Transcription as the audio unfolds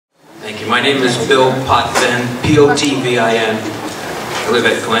Thank you. My name is Bill Puffin Pio TV. I live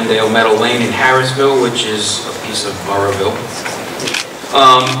at Glendale Meadow Lane in Harrisville, which is a piece of Barbourville.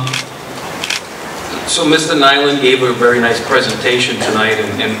 So Mr. Nylund gave a very nice presentation tonight,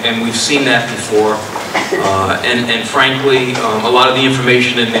 and we've seen that before. And frankly, a lot of the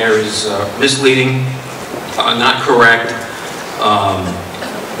information in there is misleading, not correct.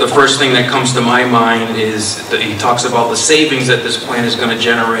 The first thing that comes to my mind is that he talks about the savings that this plan is going to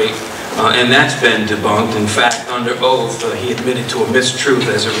generate, and that's been debunked. In fact, under oath, he admitted to a mistruth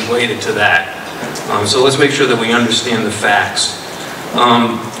as it related to that. So let's make sure that we understand the facts.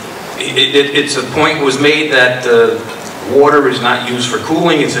 It's a point was made that water is not used for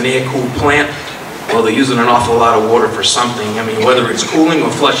cooling, it's an air-cooled plant. Well, they're using an awful lot of water for something. I mean, whether it's cooling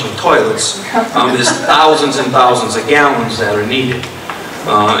or flushing toilets, there's thousands and thousands of gallons that are needed.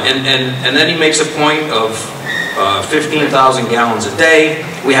 And then he makes a point of 15,000 gallons a day.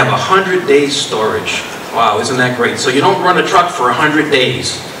 We have 100 days storage. Wow, isn't that great? So you don't run a truck for 100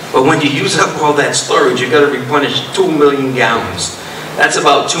 days, but when you use up all that storage, you've got to replenish 2 million gallons. That's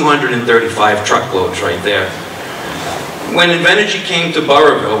about 235 truckloads right there. When Invenergy came to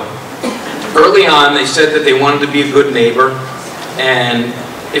Barbourville, early on they said that they wanted to be a good neighbor, and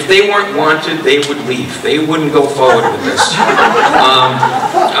if they weren't wanted, they would leave. They wouldn't go forward with this.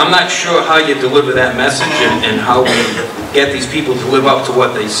 I'm not sure how you deliver that message and how we get these people to live up to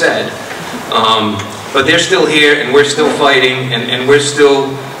what they said. But they're still here, and we're still fighting, and we're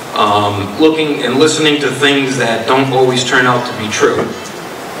still looking and listening to things that don't always turn out to be true.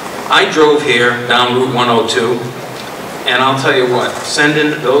 I drove here down Route 102, and I'll tell you what,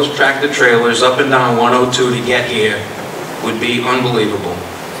 sending those tractor trailers up and down 102 to get here would be unbelievable.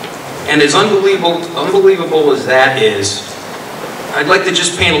 And as unbelievable as that is, I'd like to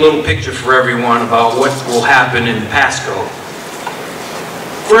just paint a little picture for everyone about what will happen in Pasco.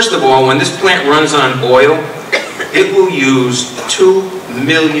 First of all, when this plant runs on oil, it will use 2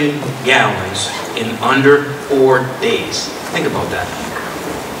 million gallons in under 4 days. Think about that.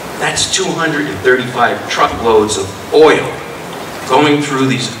 That's 235 truckloads of oil going through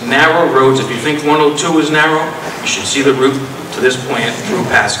these narrow roads. If you think 102 is narrow, you should see the route to this plant through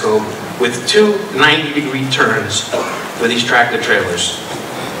Pasco with 2 90-degree turns for these tractor trailers.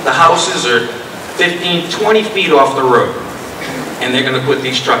 The houses are 15, 20 feet off the road, and they're going to put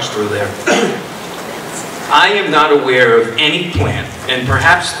these trucks through there. I am not aware of any plant, and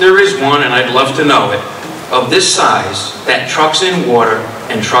perhaps there is one, and I'd love to know it, of this size that trucks in water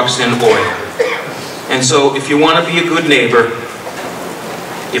and trucks in oil. And so if you want to be a good neighbor,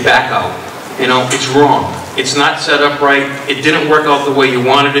 you back out. You know, it's wrong. It's not set up right. It didn't work out the way you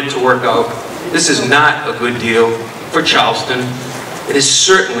wanted it to work out. This is not a good deal for Charleston. It is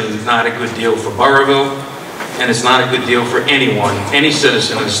certainly not a good deal for Barbourville, and it's not a good deal for anyone, any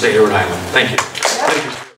citizen in the state of Rhode Island. Thank you.